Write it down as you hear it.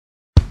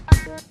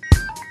Let's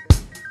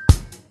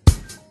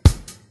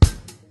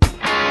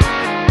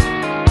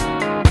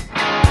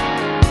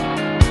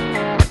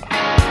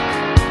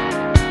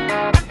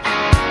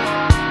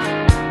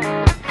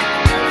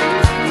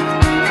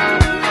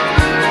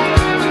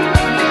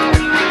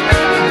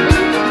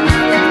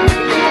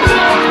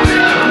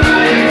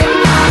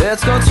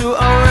go to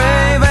a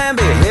rave and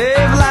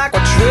behave like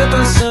we're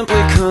tripping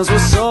simply cause we're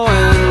so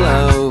in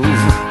love.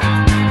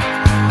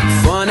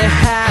 Funny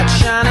hat,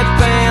 shiny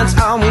pants,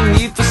 all we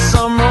need for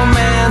some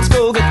romance.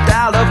 Go get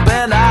dialed up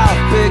and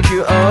I'll pick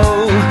you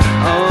up.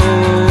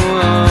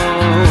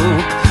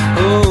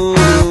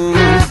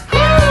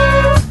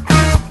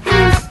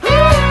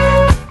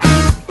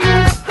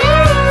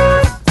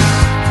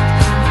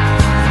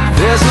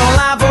 There's no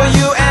line for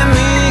you and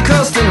me,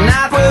 cause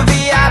tonight we're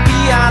VIP.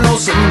 I know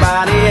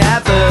somebody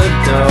at the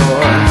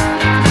door.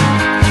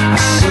 I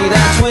see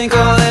that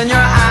twinkle in your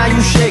eye,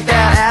 you shake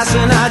that ass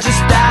and I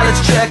just die.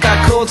 Let's check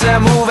our codes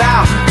and move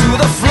out to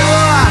the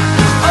floor.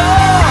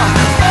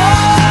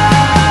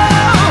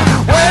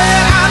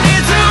 Well, I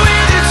need to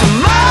read it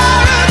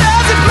tomorrow,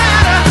 doesn't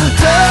matter.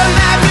 Turn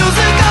that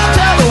music up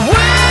till the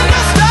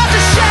windows start to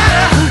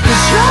shatter.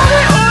 Cause you're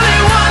the only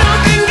one who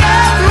can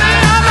get me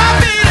on my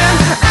feet and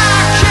I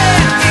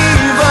can't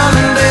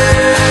even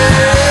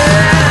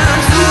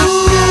dance.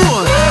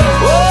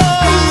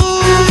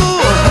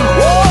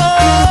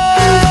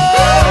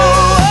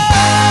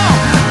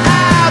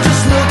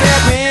 Just look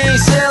at me,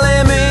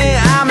 silly me,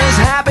 I'm as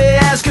happy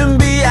as can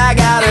be. I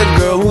got a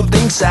girl who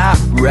thinks I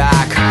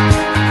rock.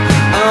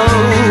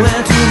 Oh,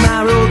 and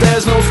tomorrow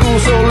there's no school,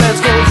 so let's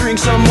go drink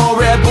some more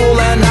Red Bull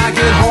and not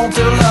get home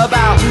till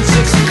about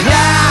 6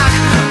 o'clock.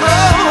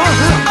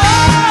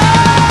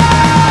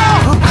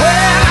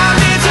 Well, I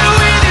need to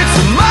read it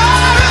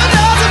tomorrow,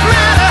 doesn't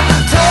matter.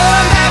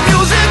 Turn that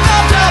music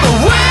up till the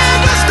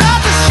windows start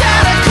to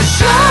shatter. Cause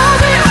you're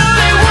the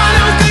only one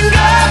who can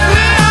get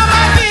me on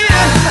my feet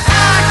and I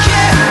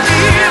can't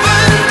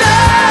even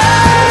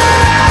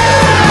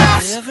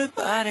dance.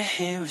 Everybody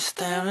here is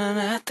staring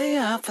at the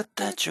outfit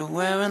that you're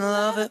wearing.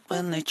 Love it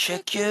when they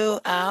check you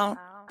out.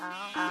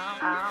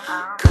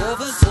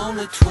 Cover's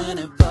only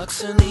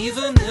 $20, and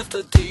even if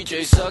the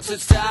DJ sucks,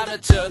 it's time to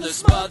turn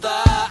this mother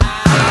out.